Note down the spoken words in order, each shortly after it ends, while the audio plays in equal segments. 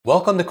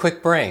Welcome to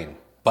Quick Brain,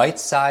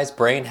 bite-sized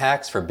brain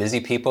hacks for busy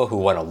people who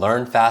want to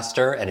learn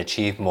faster and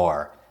achieve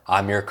more.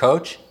 I'm your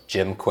coach,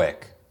 Jim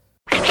Quick.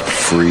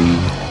 Free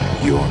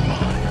your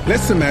mind.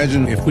 Let's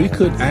imagine if we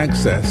could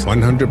access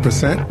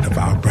 100% of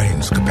our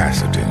brain's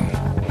capacity.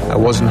 I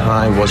wasn't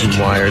high, wasn't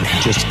wired,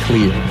 just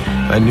clear.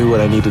 I knew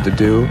what I needed to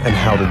do and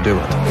how to do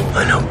it.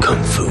 I know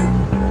Kung Fu.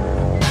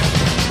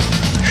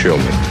 Show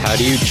me. How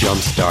do you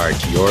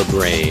jumpstart your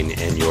brain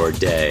and your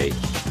day?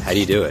 How do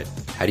you do it?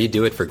 How do you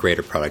do it for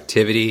greater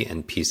productivity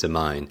and peace of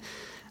mind?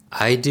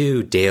 I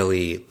do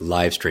daily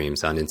live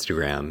streams on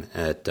Instagram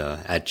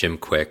at Jim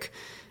Quick,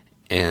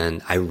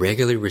 and I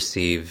regularly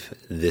receive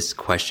this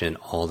question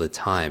all the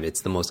time.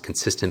 It's the most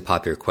consistent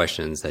popular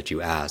questions that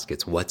you ask.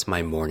 It's, what's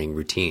my morning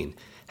routine?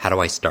 How do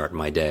I start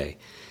my day?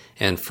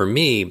 And for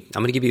me,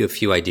 I'm going to give you a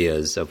few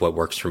ideas of what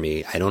works for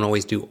me. I don't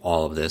always do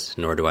all of this,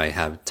 nor do I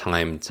have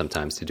time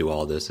sometimes to do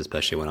all of this,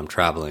 especially when I'm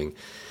traveling.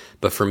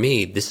 But for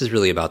me, this is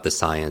really about the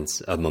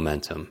science of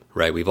momentum,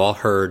 right? We've all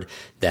heard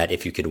that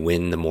if you could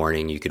win the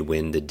morning, you could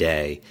win the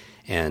day.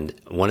 And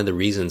one of the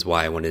reasons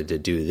why I wanted to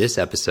do this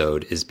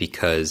episode is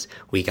because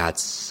we got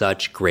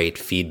such great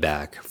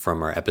feedback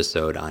from our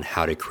episode on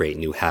how to create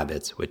new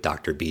habits with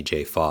Dr.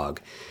 BJ Fogg.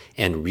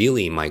 And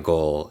really, my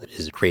goal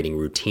is creating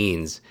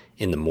routines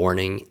in the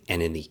morning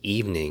and in the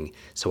evening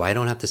so I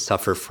don't have to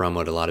suffer from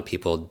what a lot of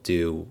people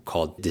do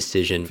called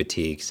decision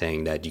fatigue,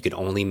 saying that you could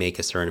only make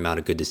a certain amount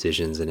of good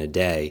decisions in a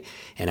day,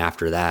 and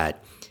after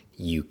that,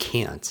 you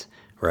can't.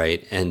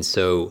 Right. And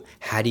so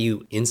how do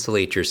you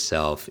insulate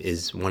yourself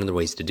is one of the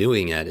ways to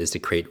doing that is to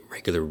create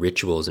regular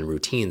rituals and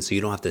routines so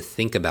you don't have to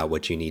think about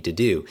what you need to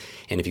do.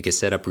 And if you could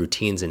set up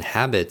routines and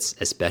habits,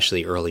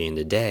 especially early in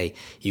the day,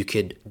 you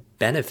could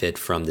benefit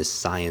from this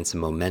science of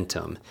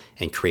momentum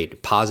and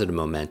create positive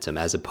momentum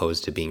as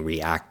opposed to being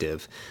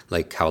reactive,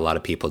 like how a lot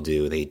of people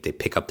do. They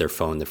pick up their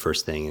phone the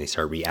first thing and they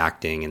start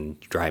reacting and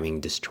driving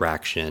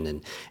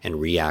distraction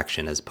and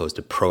reaction as opposed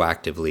to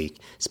proactively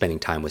spending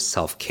time with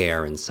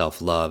self-care and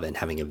self-love and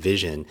having a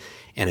vision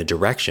and a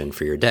direction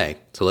for your day.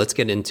 So let's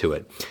get into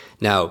it.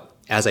 Now,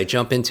 as I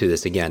jump into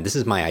this, again, this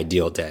is my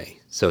ideal day.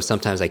 So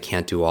sometimes I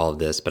can't do all of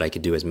this, but I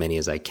could do as many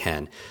as I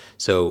can.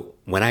 So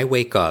when I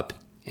wake up,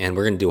 and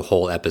we're going to do a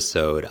whole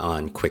episode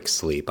on quick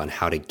sleep, on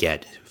how to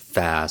get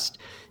fast,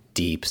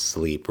 deep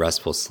sleep,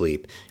 restful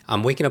sleep.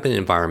 I'm waking up in an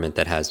environment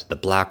that has the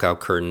blackout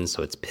curtains,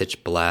 so it's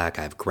pitch black.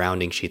 I have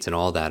grounding sheets and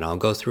all that. And I'll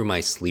go through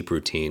my sleep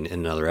routine in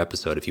another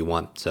episode if you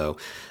want. So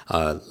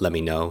let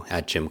me know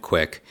at Jim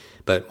Quick.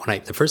 But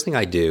the first thing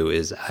I do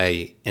is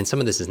and some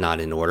of this is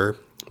not in order,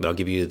 but I'll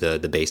give you the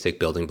basic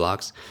building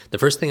blocks. The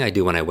first thing I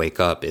do when I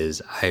wake up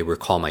is I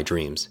recall my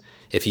dreams.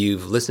 If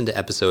you've listened to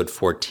episode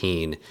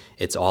 14,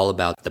 it's all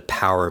about the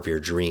power of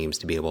your dreams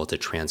to be able to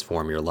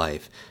transform your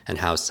life and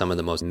how some of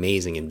the most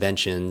amazing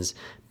inventions,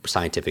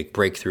 scientific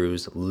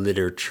breakthroughs,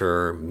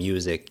 literature,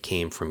 music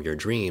came from your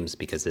dreams,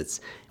 because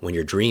it's when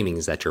you're dreaming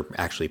is that you're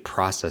actually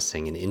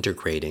processing and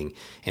integrating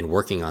and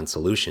working on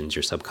solutions,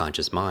 your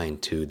subconscious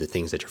mind, to the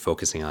things that you're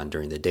focusing on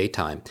during the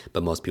daytime.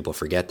 But most people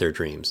forget their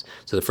dreams.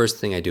 So the first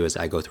thing I do is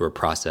I go through a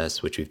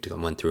process, which we've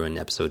went through in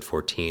episode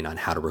 14 on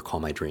how to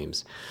recall my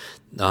dreams.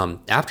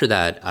 After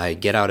that, I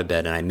get out of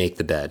bed and I make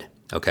the bed.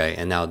 Okay.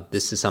 And now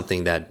this is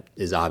something that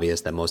is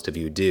obvious that most of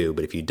you do,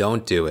 but if you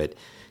don't do it,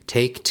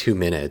 take 2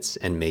 minutes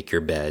and make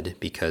your bed,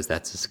 because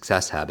that's a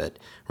success habit,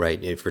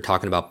 right? If we're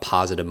talking about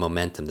positive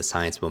momentum, the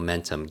science of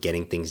momentum,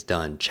 getting things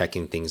done,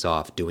 checking things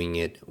off, doing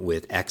it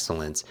with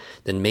excellence,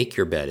 then make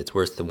your bed. It's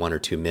worth the 1 or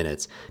 2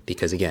 minutes,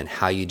 because again,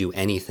 how you do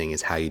anything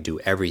is how you do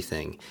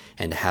everything.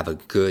 And to have a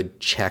good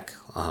check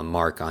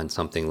mark on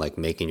something like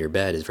making your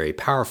bed is very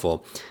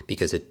powerful,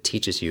 because it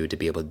teaches you to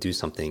be able to do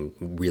something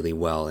really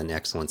well in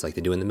excellence like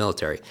they do in the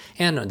military.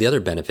 And the other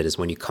benefit is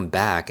when you come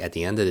back at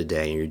the end of the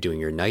day and you're doing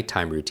your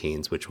nighttime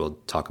routines, which we'll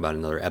talk about in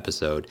another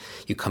episode,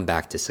 you come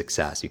back to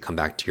success. You come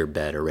back to your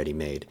bed already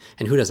made.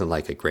 And who doesn't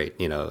like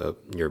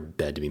your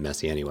bed to be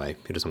messy anyway?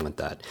 Who doesn't want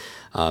that?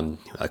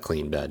 A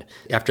clean bed.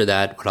 After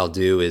that, what I'll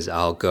do is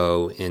I'll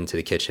go into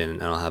the kitchen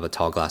and I'll have a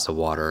tall glass of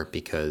water,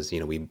 because,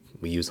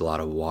 we use a lot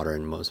of water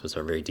and most of us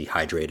are very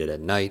dehydrated at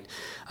night.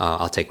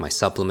 I'll take my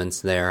supplements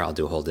there. I'll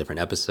do a whole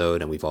different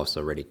episode, and we've also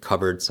already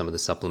covered some of the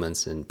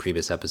supplements in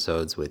previous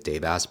episodes with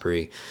Dave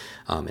Asprey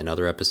and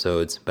other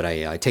episodes. But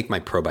I take my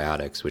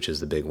probiotics, which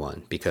is the big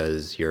one,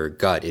 because your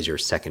gut is your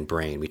second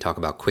brain. We talk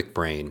about quick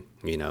brain,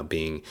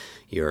 being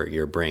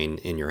your brain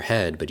in your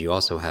head, but you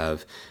also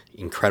have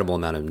incredible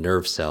amount of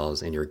nerve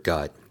cells in your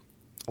gut.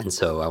 And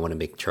so I want to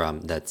make sure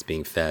that's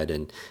being fed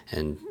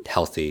and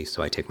healthy.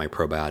 So I take my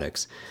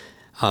probiotics.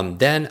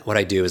 Then what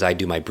I do is I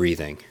do my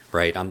breathing,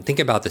 right? I'm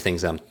thinking about the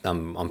things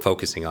I'm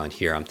focusing on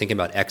here. I'm thinking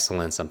about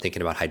excellence. I'm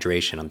thinking about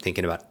hydration. I'm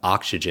thinking about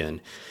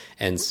oxygen.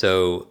 And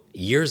so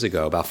years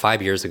ago, about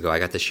 5 years ago, I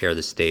got to share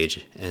the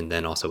stage and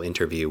then also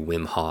interview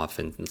Wim Hof.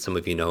 And some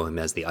of you know him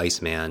as the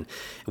Iceman.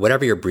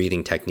 Whatever your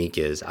breathing technique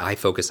is, I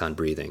focus on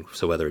breathing.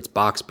 So whether it's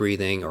box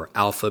breathing or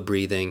alpha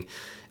breathing,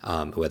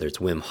 whether it's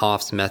Wim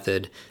Hof's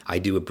method. I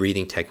do a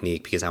breathing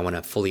technique because I want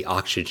to fully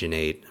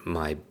oxygenate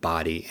my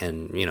body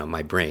and,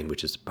 my brain,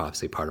 which is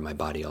obviously part of my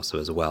body also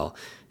as well.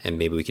 And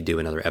maybe we could do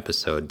another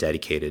episode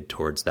dedicated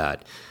towards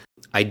that.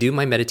 I do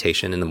my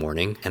meditation in the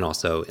morning and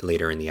also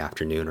later in the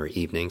afternoon or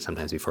evening,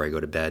 sometimes before I go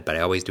to bed, but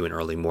I always do an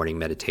early morning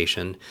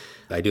meditation.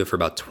 I do it for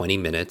about 20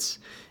 minutes.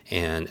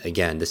 And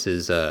again, this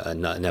is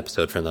an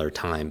episode for another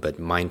time, but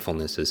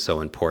mindfulness is so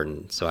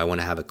important. So I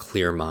want to have a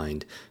clear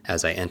mind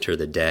as I enter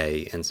the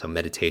day. And so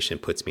meditation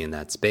puts me in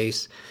that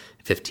space.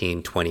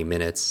 15, 20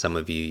 minutes. Some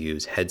of you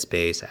use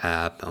Headspace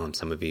app.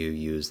 Some of you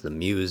use the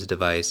Muse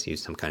device,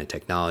 use some kind of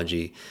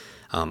technology.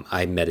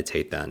 I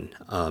meditate then.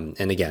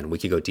 And again, we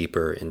could go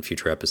deeper in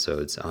future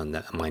episodes on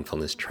the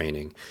mindfulness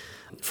training.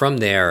 From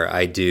there,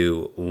 I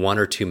do 1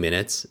 or 2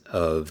 minutes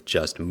of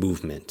just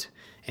movement.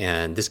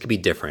 And this could be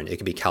different. It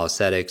could be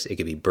calisthenics, it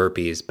could be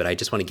burpees, but I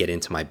just want to get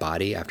into my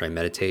body after I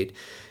meditate.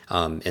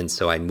 And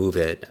so I move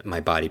my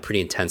body pretty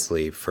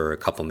intensely for a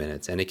couple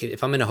minutes. And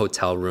if I'm in a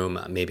hotel room,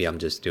 maybe I'm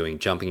just doing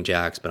jumping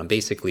jacks, but I'm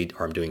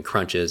doing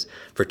crunches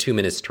for 2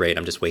 minutes straight.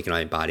 I'm just waking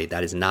my body.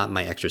 That is not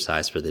my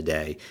exercise for the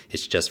day.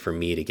 It's just for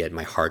me to get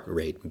my heart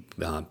rate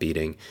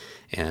beating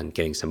and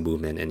getting some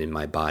movement in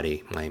my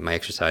body. My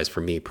exercise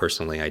for me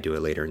personally, I do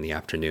it later in the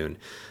afternoon.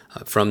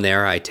 From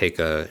there, I take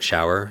a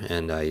shower,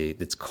 and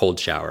it's cold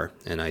shower,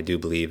 and I do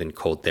believe in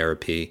cold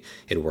therapy.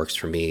 It works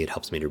for me. It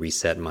helps me to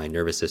reset my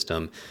nervous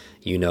system.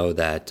 You know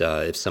that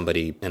if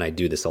somebody, and I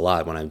do this a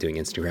lot when I'm doing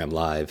Instagram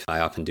Live,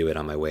 I often do it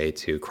on my way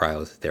to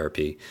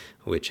cryotherapy,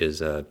 which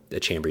is a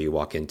chamber you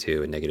walk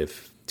into at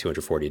negative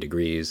 240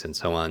 degrees and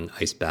so on.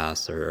 Ice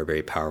baths are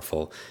very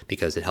powerful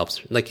because it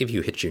helps. Like if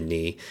you hit your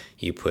knee,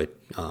 you put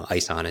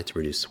ice on it to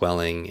reduce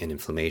swelling and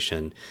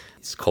inflammation.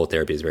 Cold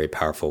therapy is a very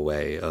powerful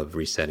way of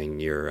resetting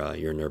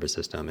your nervous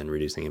system and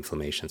reducing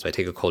inflammation. So I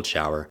take a cold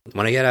shower.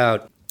 When I get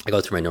out, I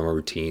go through my normal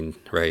routine,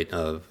 right,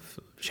 of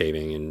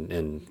shaving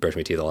and brush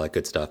my teeth, all that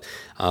good stuff.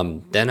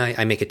 Then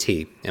I make a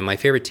tea, and my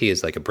favorite tea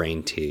is like a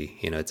brain tea.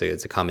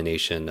 It's a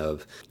combination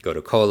of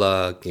gotu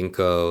kola,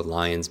 ginkgo,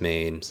 lion's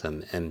mane,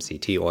 some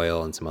MCT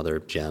oil, and some other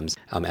gems.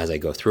 As I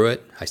go through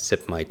it, I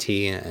sip my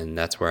tea, and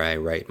that's where I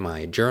write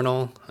my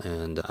journal.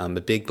 And I'm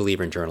a big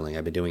believer in journaling.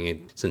 I've been doing it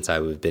since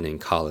I've been in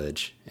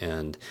college,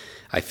 and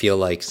I feel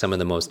like some of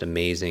the most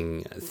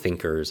amazing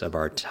thinkers of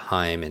our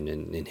time and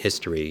in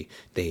history,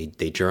 they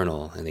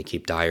journal and they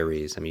keep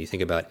diaries. I mean, you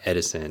think about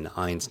Edison,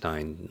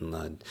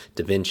 Einstein,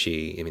 Da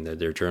Vinci. I mean,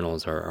 their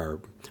journals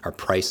are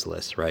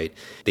priceless, right?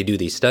 They do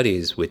these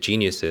studies with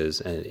geniuses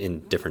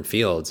in different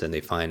fields, and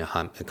they find a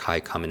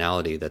high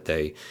commonality that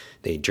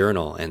they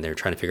journal, and they're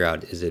trying to figure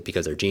out, is it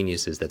because they're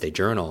geniuses that they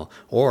journal,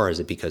 or is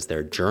it because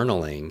they're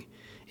journaling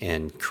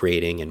and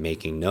creating and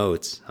making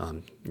notes?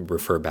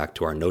 Refer back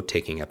to our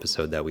note-taking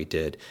episode that we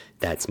did,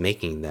 that's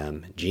making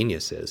them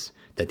geniuses,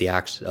 that the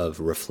act of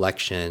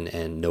reflection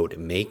and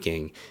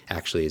note-making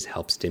actually has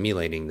helped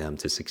stimulating them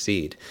to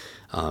succeed.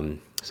 So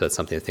that's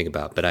something to think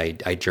about. But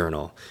I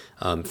journal.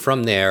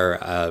 From there,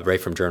 right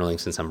from journaling,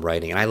 since I'm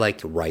writing, and I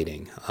like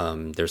writing,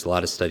 there's a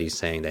lot of studies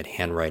saying that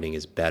handwriting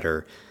is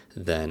better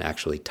than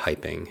actually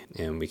typing.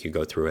 And we could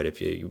go through it if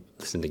you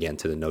listen again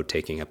to the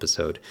note-taking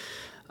episode.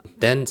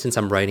 Then, since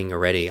I'm writing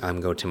already, I'm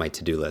going to my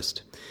to-do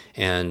list.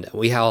 And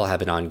we all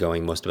have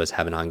most of us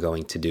have an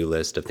ongoing to-do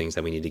list of things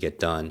that we need to get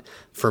done.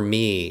 For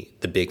me,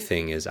 the big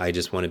thing is I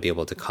just want to be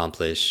able to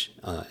accomplish,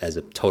 as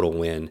a total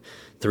win,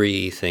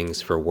 3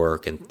 things for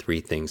work and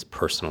 3 things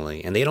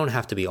personally. And they don't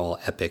have to be all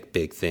epic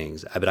big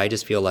things. But I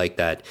just feel like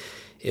that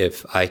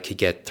if I could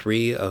get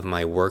 3 of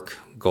my work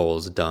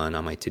goals done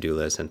on my to-do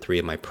list and 3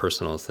 of my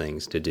personal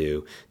things to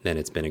do, then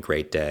it's been a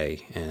great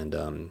day. And,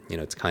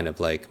 it's kind of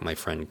like my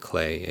friend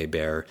Clay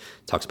Hebert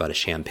talks about a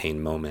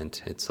champagne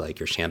moment. It's like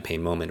your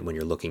champagne moment when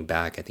you're looking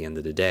back at the end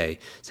of the day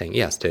saying,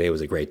 yes, today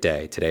was a great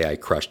day. Today I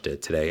crushed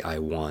it. Today I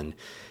won.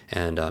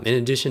 And in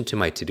addition to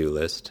my to-do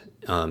list,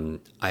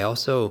 I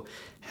also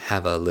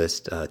have a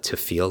to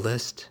feel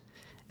list,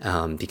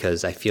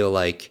 because I feel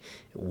like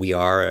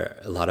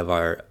a lot of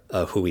our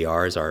who we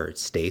are is our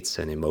states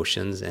and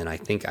emotions. And I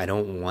think I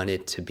don't want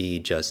it to be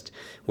just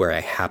where I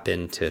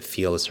happen to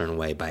feel a certain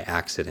way by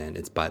accident.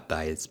 It's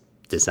by its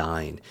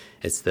design.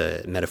 It's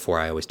the metaphor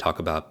I always talk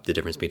about, the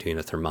difference between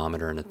a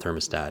thermometer and a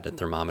thermostat. A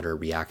thermometer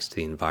reacts to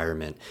the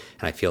environment.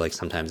 And I feel like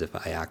sometimes if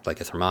I act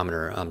like a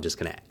thermometer, I'm just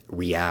going to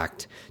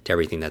react to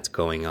everything that's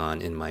going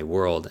on in my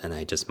world. And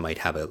I just might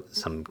have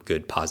some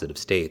good positive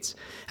states,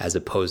 as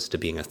opposed to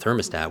being a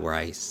thermostat where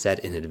I set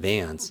in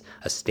advance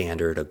a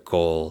standard, a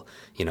goal,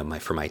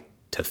 for my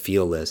to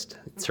feel list,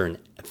 certain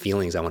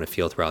feelings I want to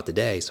feel throughout the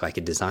day, so I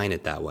could design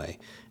it that way.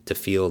 To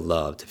feel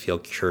love, to feel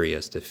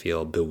curious, to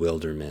feel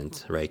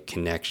bewilderment, right?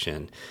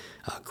 Connection,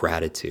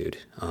 gratitude.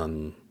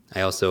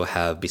 I also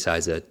have,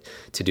 besides a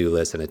to-do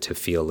list and a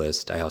to-feel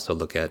list, I also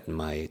look at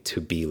my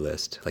to-be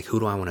list. Like, who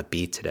do I want to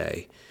be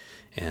today?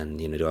 And,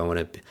 do I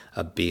want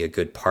to be a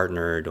good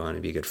partner? Do I want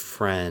to be a good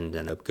friend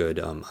and a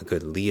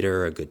good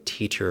leader, a good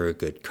teacher, a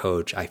good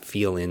coach? I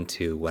feel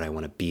into what I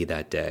want to be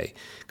that day.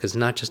 Because it's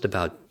not just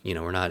about,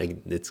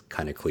 it's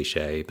kind of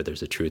cliche, but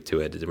there's a truth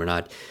to it.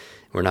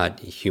 We're not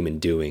human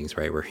doings,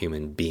 right? We're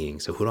human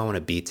beings. So who do I want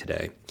to be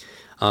today?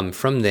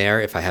 From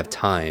there, if I have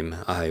time,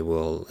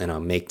 I'll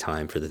make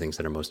time for the things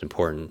that are most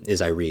important,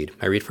 is I read.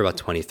 I read for about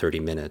 20, 30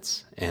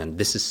 minutes. And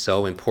this is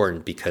so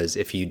important because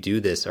if you do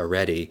this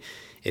already,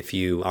 if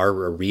you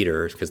are a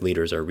reader, because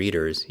leaders are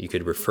readers, you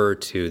could refer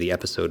to the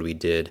episode we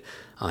did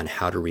on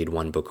how to read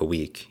one book a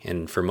week.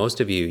 And for most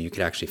of you, you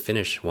could actually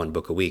finish one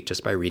book a week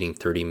just by reading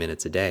 30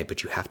 minutes a day,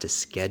 but you have to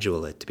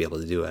schedule it to be able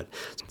to do it.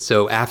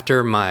 So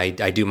after I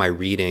do my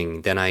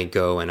reading, then I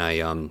go and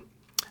I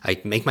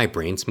make my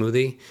brain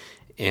smoothie.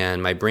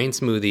 And my brain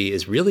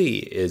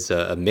smoothie is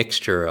a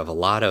mixture of a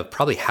lot of,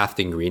 probably half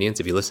the ingredients.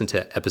 If you listen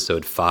to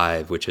episode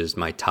 5, which is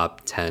my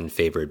top 10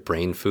 favorite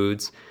brain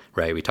foods,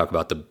 right? We talk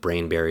about the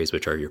brain berries,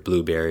 which are your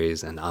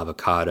blueberries and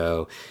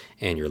avocado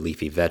and your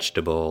leafy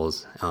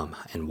vegetables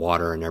and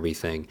water and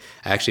everything.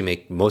 I actually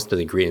make most of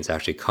the ingredients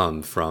actually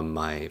come from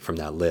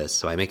that list.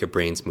 So I make a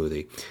brain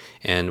smoothie.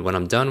 And when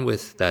I'm done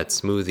with that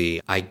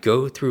smoothie, I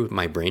go through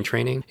my brain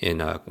training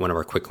in one of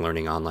our quick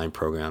learning online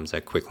programs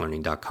at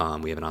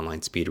quicklearning.com. We have an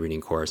online speed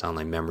reading course,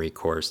 online memory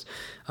course,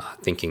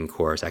 thinking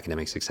course,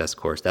 academic success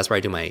course. That's where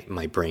I do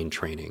my brain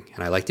training.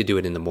 And I like to do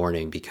it in the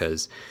morning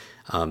because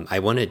I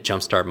want to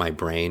jumpstart my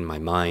brain, my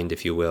mind,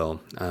 if you will,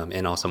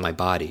 and also my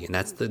body. And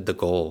that's the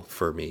goal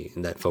for me,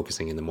 in that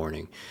focusing in the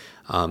morning.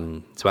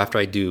 So after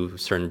I do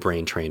certain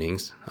brain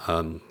trainings,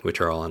 which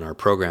are all in our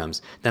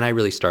programs, then I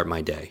really start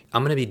my day.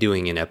 I'm going to be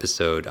doing an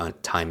episode on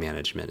time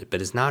management,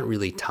 but it's not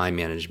really time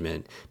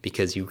management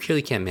because you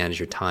really can't manage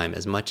your time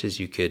as much as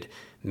you could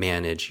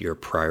manage your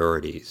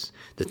priorities,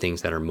 the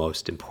things that are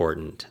most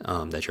important,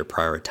 that you're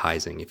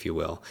prioritizing, if you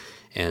will.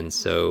 And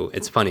so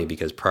it's funny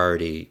because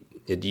priority,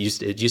 it used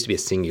to be a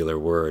singular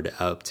word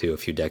up to a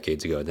few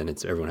decades ago. Then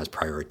everyone has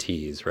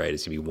priorities, right? It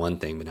used to be one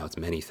thing, but now it's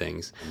many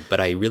things. But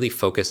I really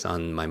focus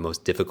on my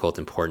most difficult,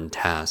 important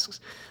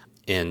tasks.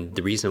 And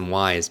the reason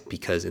why is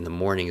because in the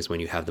morning is when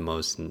you have the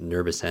most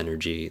nervous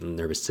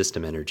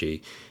system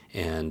energy.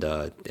 And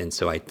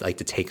so I like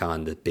to take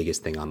on the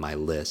biggest thing on my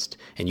list.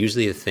 And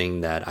usually the thing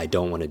that I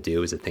don't want to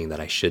do is the thing that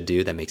I should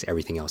do that makes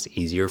everything else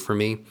easier for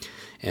me.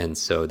 And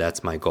so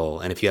that's my goal.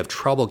 And if you have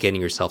trouble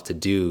getting yourself to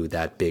do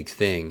that big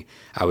thing,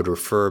 I would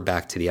refer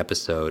back to the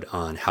episode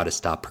on how to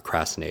stop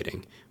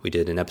procrastinating. We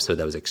did an episode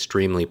that was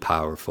extremely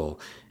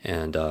powerful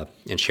and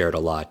shared a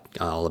lot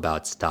all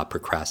about stop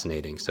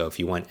procrastinating. So if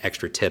you want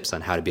extra tips on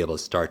how to be able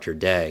to start your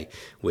day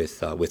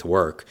with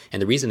work,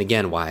 and the reason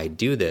again why I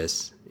do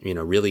this,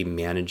 really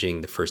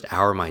managing the first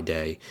hour of my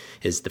day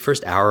is the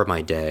first hour of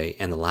my day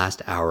and the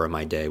last hour of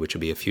my day, which will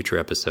be a future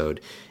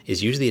episode,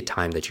 is usually a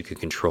time that you can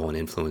control and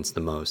influence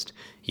the most.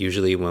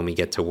 Usually when we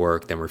get to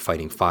work, then we're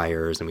fighting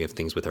fires and we have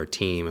things with our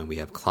team and we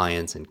have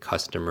clients and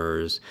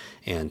customers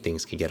and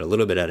things can get a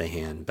little bit out of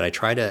hand. But I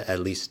try to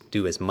at least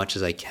do as much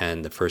as I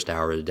can the first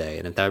hour of the day.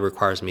 And if that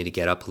requires me to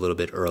get up a little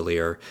bit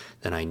earlier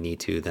than I need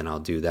to, then I'll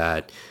do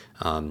that.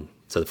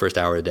 So the first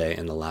hour a day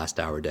and the last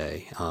hour a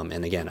day.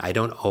 And again, I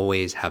don't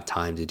always have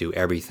time to do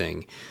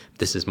everything.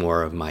 This is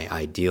more of my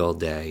ideal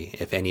day.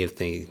 If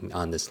anything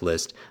on this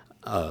list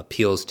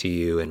appeals to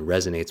you and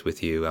resonates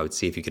with you, I would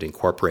see if you could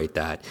incorporate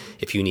that.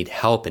 If you need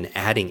help in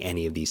adding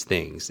any of these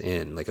things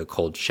in, like a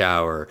cold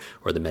shower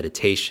or the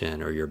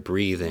meditation or your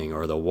breathing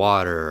or the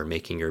water or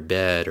making your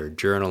bed or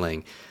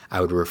journaling,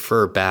 I would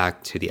refer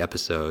back to the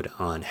episode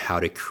on how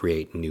to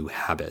create new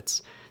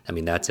habits. I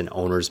mean, that's an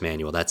owner's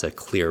manual. That's a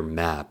clear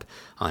map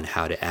on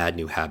how to add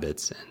new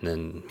habits. And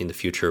then in the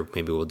future,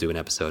 maybe we'll do an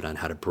episode on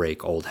how to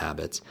break old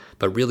habits.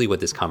 But really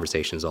what this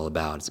conversation is all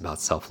about, it's about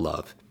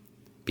self-love.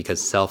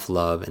 Because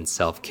self-love and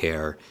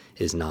self-care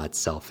is not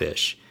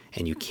selfish.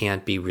 And you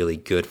can't be really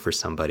good for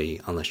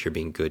somebody unless you're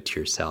being good to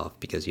yourself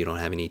because you don't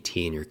have any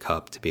tea in your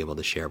cup to be able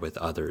to share with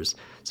others.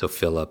 So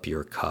fill up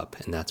your cup.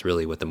 And that's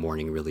really what the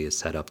morning really is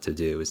set up to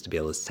do, is to be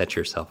able to set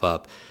yourself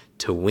up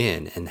to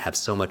win and have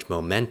so much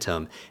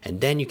momentum. And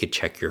then you could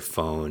check your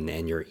phone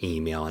and your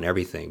email and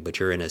everything, but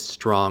you're in a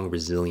strong,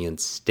 resilient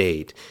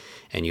state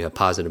and you have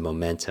positive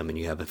momentum and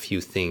you have a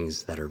few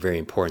things that are very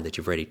important that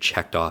you've already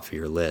checked off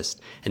your list.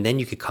 And then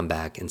you could come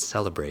back and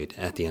celebrate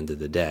at the end of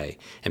the day.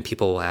 And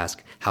people will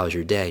ask, how's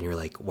your day? And you're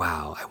like,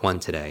 wow, I won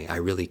today. I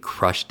really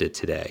crushed it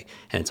today.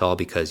 And it's all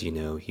because, you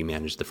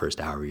managed the first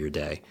hour of your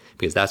day,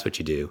 because that's what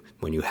you do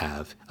when you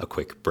have a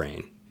quick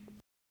brain.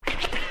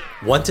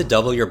 Want to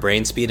double your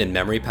brain speed and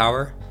memory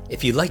power?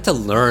 If you'd like to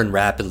learn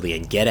rapidly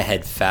and get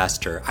ahead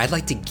faster, I'd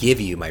like to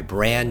give you my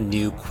brand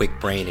new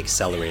Quick Brain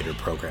Accelerator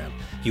program.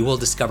 You will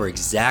discover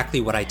exactly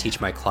what I teach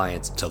my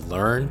clients to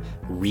learn,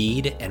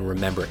 read, and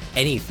remember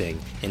anything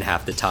in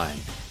half the time.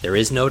 There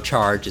is no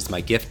charge. It's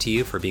my gift to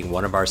you for being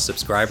one of our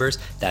subscribers.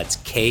 That's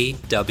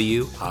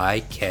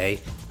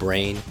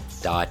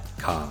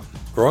kwikbrain.com.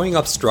 Growing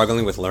up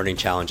struggling with learning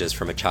challenges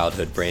from a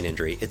childhood brain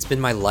injury, it's been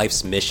my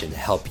life's mission to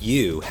help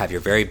you have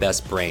your very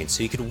best brain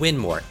so you can win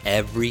more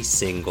every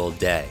single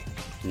day.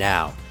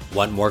 Now,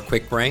 want more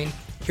Quick Brain?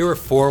 Here are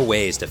 4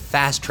 ways to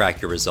fast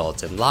track your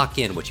results and lock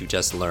in what you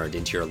just learned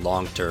into your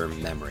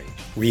long-term memory.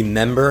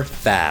 Remember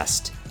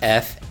FAST,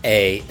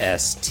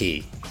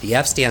 F-A-S-T. The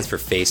F stands for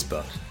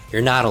Facebook.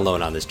 You're not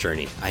alone on this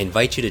journey. I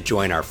invite you to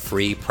join our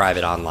free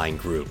private online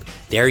group.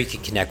 There you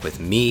can connect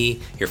with me,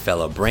 your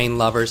fellow brain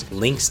lovers,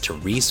 links to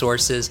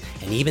resources,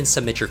 and even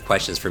submit your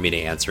questions for me to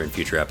answer in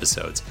future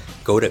episodes.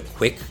 Go to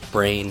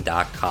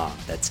quickbrain.com.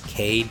 That's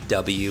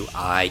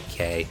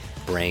K-W-I-K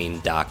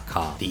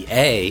brain.com. The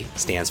A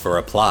stands for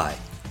apply.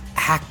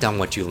 Act on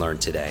what you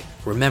learned today.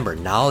 Remember,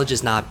 knowledge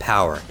is not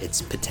power,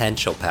 it's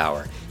potential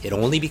power. It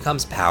only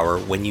becomes power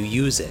when you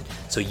use it.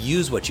 So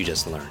use what you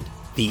just learned.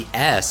 The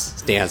S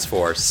stands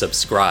for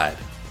subscribe.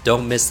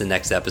 Don't miss the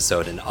next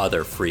episode and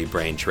other free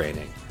brain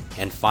training.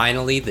 And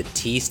finally, the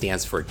T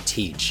stands for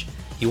teach.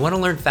 You want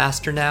to learn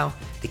faster now?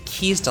 The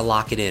key is to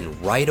lock it in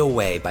right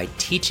away by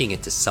teaching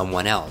it to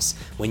someone else.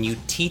 When you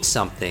teach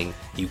something,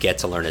 you get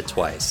to learn it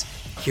twice.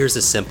 Here's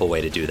a simple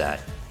way to do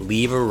that.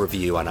 Leave a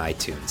review on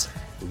iTunes.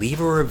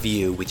 Leave a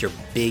review with your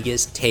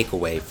biggest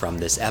takeaway from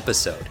this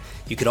episode.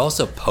 You could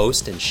also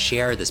post and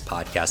share this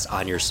podcast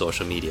on your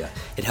social media.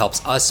 It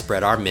helps us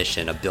spread our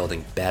mission of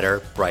building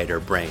better,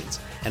 brighter brains.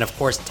 And of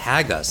course,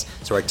 tag us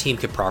so our team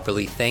can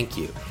properly thank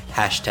you.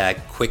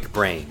 Hashtag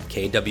QuickBrain,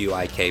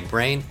 K-W-I-K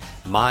brain.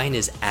 Mine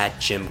is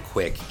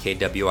 @JimQuick,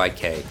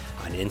 K-W-I-K,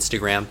 on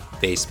Instagram,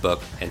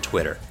 Facebook, and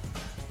Twitter.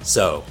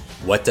 So,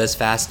 what does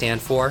FAST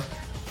stand for?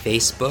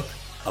 Facebook,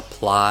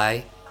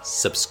 apply,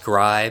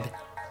 subscribe,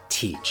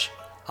 teach.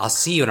 I'll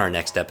see you in our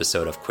next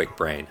episode of Quick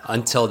Brain.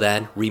 Until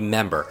then,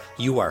 remember,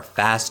 you are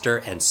faster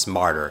and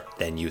smarter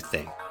than you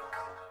think.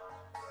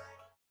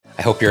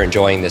 I hope you're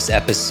enjoying this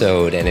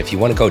episode. And if you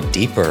want to go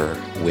deeper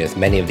with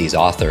many of these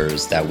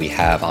authors that we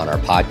have on our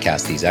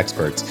podcast, these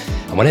experts,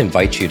 I want to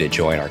invite you to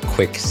join our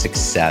Quick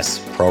Success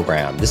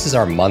program. This is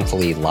our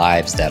monthly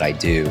lives that I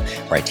do,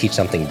 where I teach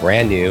something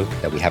brand new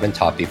that we haven't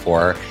taught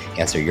before,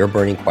 answer your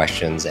burning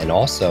questions, and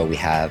also we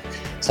have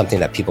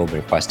something that people have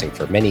been requesting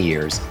for many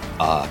years,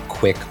 a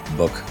Quick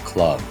Book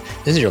Club.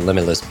 This is your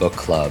limitless book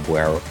club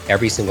where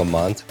every single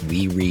month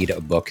we read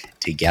a book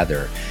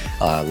together,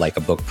 like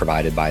a book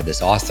provided by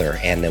this author.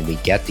 And then we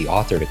get the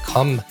author to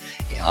come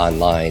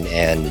online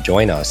and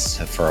join us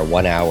for a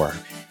 1 hour,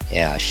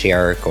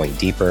 share going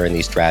deeper in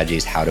these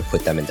strategies, how to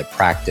put them into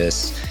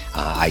practice.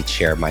 I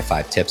share my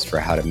 5 tips for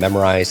how to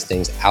memorize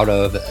things out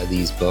of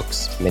these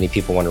books. Many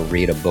people want to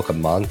read a book a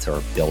month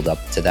or build up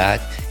to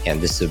that,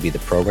 and this would be the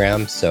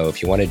program. So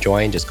if you want to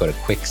join, just go to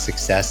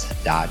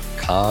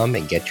quicksuccess.com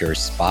and get your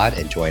spot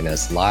and join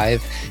us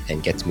live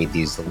and get to meet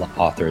these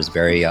authors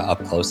very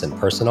up close and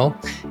personal.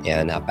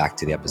 And back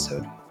to the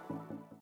episode.